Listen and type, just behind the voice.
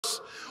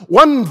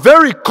One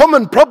very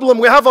common problem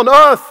we have on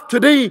earth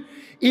today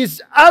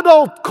is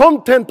adult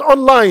content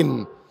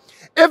online.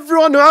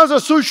 Everyone who has a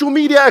social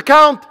media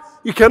account,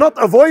 you cannot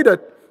avoid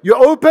it. You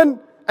open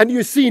and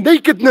you see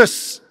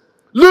nakedness,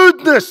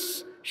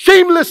 lewdness,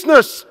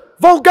 shamelessness,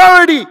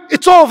 vulgarity.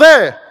 It's all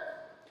there.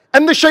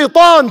 And the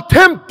shaitan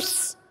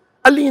tempts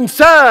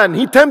al-insan.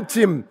 He tempts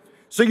him.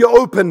 So you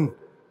open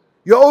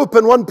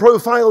one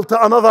profile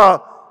to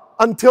another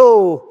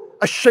until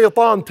a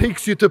shaitan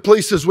takes you to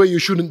places where you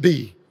shouldn't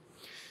be.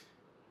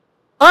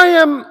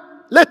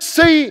 Let's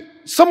say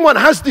someone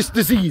has this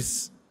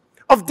disease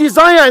of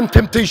desire and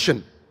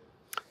temptation,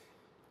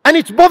 and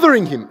it's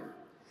bothering him,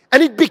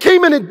 and it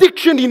became an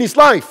addiction in his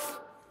life,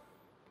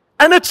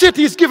 and that's it,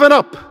 he's given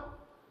up.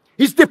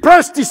 He's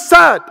depressed, he's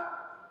sad,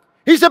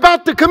 he's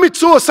about to commit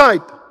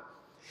suicide.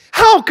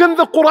 How can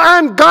the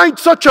Quran guide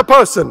such a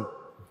person?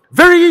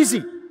 Very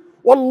easy.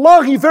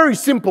 Wallahi, very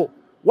simple.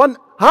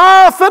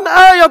 Half an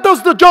ayah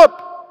does the job.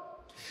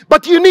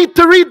 But you need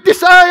to read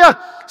this ayah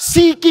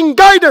seeking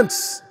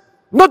guidance,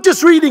 not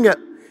just reading it.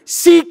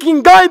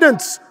 Seeking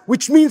guidance,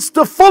 which means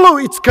to follow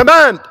its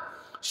command.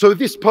 So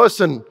this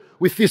person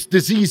with this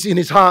disease in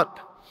his heart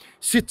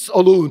sits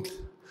alone,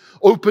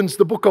 opens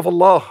the book of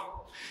Allah.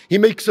 He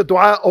makes a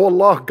dua, oh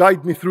Allah,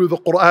 guide me through the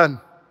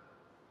Quran.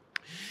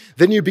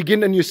 Then you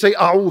begin and you say,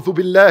 A'udhu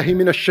billahi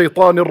minash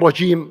shaitanir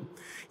rajim.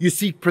 You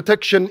seek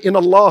protection in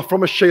Allah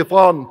from a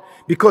shaitan,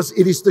 because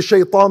it is the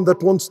shaitan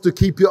that wants to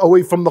keep you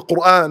away from the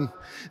Quran.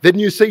 Then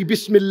you say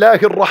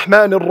Bismillahir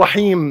Rahmanir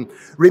Rahim,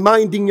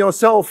 reminding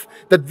yourself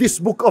that this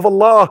book of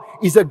Allah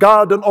is a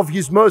garden of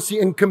His mercy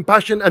and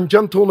compassion and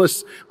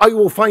gentleness. I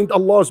will find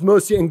Allah's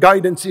mercy and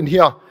guidance in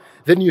here.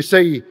 Then you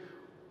say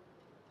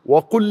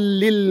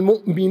وَقُلْ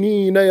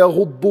لِلْمُؤْمِنِينَ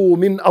يَغُضُّوا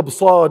مِنْ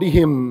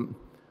أَبْصَارِهِمْ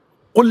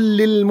قُلْ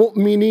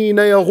لِلْمُؤْمِنِينَ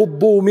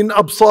يَغُضُّوا مِنْ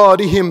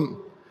أَبْصَارِهِمْ.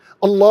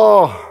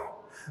 Allah,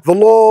 the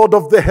Lord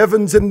of the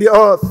heavens and the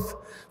earth,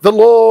 the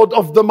Lord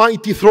of the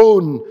mighty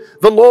throne,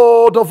 the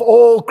Lord of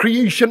all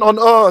creation on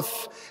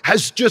earth,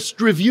 has just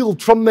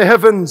revealed from the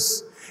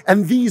heavens.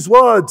 And these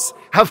words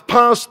have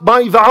passed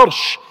by the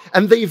arsh,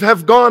 and they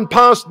have gone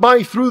past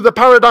by through the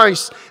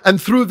paradise and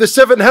through the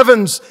seven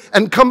heavens,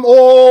 and come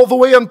all the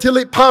way until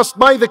it passed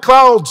by the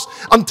clouds,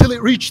 until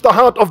it reached the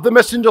heart of the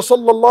Messenger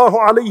sallallahu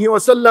alaihi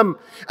wasallam.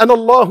 And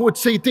Allah would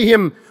say to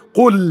him,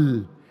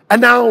 Qul,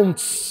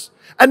 announce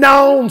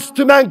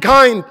to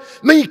mankind,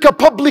 make a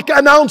public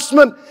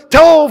announcement,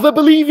 tell the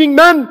believing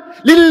men,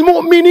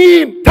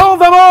 لِلْمُؤْمِنِينَ, tell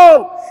them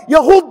all,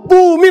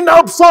 يَغُضُّوا مِنْ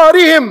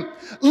أَبْصَارِهِمْ,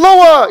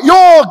 lower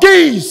your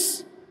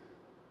gaze.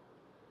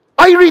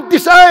 I read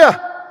this ayah.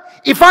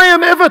 If I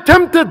am ever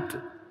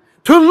tempted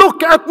to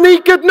look at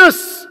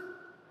nakedness,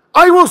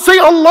 I will say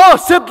Allah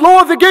said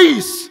lower the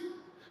gaze.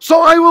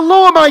 So I will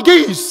lower my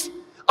gaze.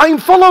 I'm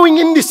following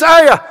in this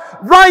ayah.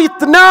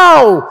 Right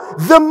now,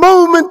 the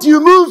moment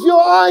you move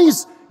your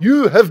eyes,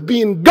 you have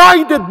been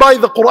guided by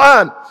the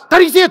Quran.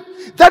 That is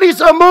it. That is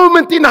a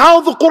moment in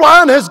how the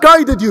Quran has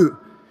guided you.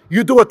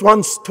 You do it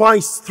once,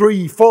 twice,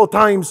 3, 4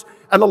 times,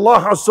 and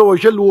Allah Azza wa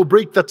Jalla will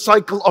break that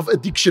cycle of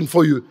addiction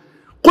for you.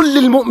 قُلْ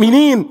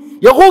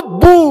لِلْمُؤْمِنِينَ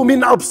يَغُضُّوا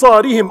مِنْ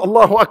أَبْصَارِهِمْ.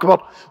 Allahu Akbar.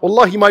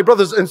 Wallahi, my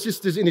brothers and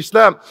sisters in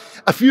Islam,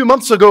 a few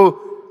months ago,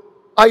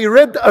 I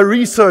read a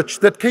research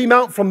that came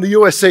out from the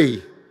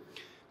USA,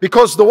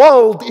 because the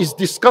world is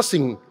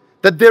discussing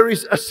that there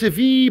is a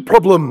severe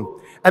problem,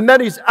 and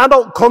that is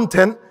adult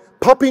content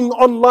popping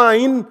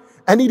online,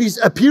 and it is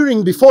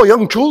appearing before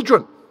young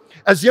children,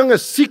 as young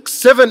as 6,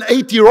 7,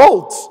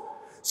 8-year-olds.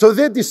 So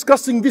they're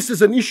discussing this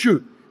as an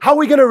issue. How are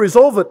we going to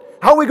resolve it?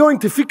 How are we going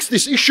to fix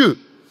this issue?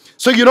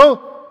 So you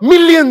know,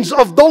 millions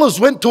of dollars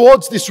went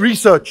towards this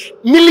research.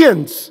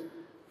 Millions.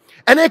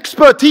 And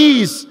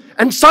expertise,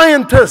 and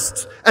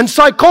scientists, and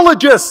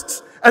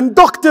psychologists, and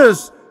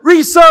doctors,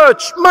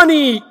 research,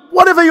 money,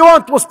 whatever you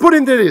want was put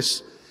into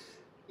this.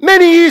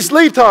 Many years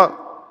later,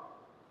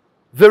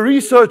 the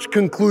research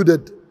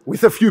concluded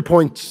with a few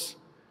points.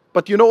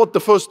 But you know what the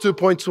first 2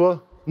 points were?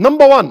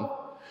 Number 1,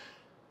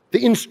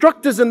 the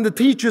instructors and the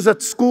teachers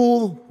at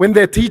school, when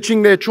they're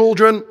teaching their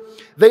children,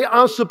 they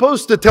are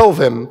supposed to tell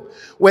them,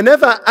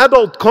 whenever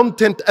adult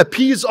content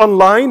appears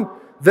online,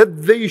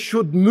 that they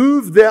should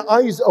move their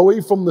eyes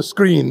away from the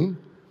screen,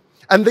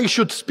 and they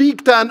should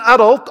speak to an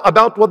adult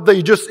about what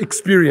they just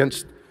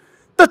experienced.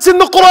 That's in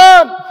the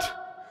Quran.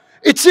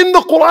 It's in the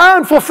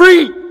Quran for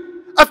free.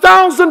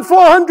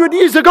 1,400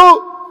 years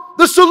ago.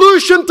 The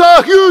solution to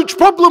a huge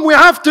problem we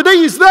have today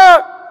is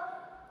there.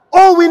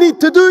 All we need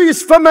to do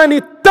is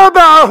فَمَنِ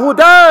اتَّبَعَ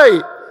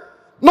هُدَايَ.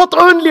 Not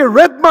only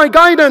read my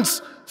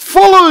guidance,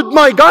 followed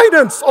my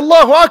guidance,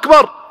 Allahu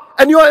Akbar,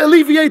 and you are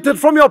alleviated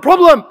from your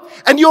problem,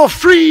 and you're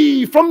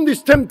free from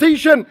this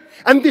temptation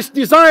and this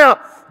desire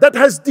that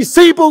has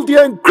disabled you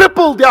and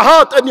crippled your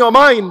heart and your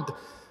mind.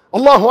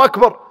 Allahu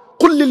Akbar.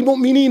 قُلْ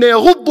لِلْمُؤْمِنِينَ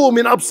يَغُضُّوا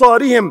مِنْ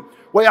أَبْصَارِهِمْ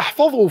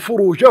وَيَحْفَظُوا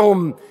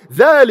فُرُوجَهُمْ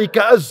ذَلِكَ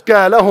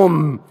أَزْكَى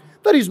لَهُمْ.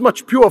 That is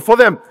much pure for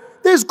them.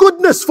 There's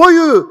goodness for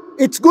you.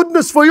 It's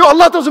goodness for you.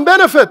 Allah doesn't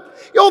benefit.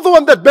 You're the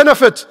one that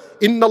benefits.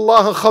 إِنَّ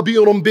اللَّهَ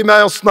خَبِيرٌ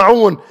بِمَا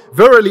يَصْنَعُونَ.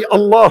 Verily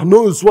Allah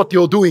knows what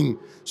you're doing.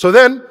 So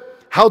then,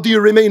 how do you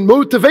remain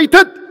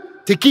motivated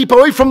to keep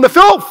away from the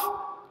filth?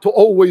 To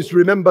always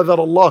remember that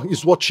Allah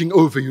is watching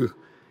over you.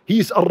 He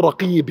is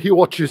Ar-Raqib, He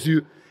watches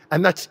you.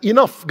 And that's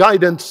enough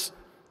guidance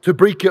to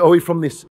break you away from this.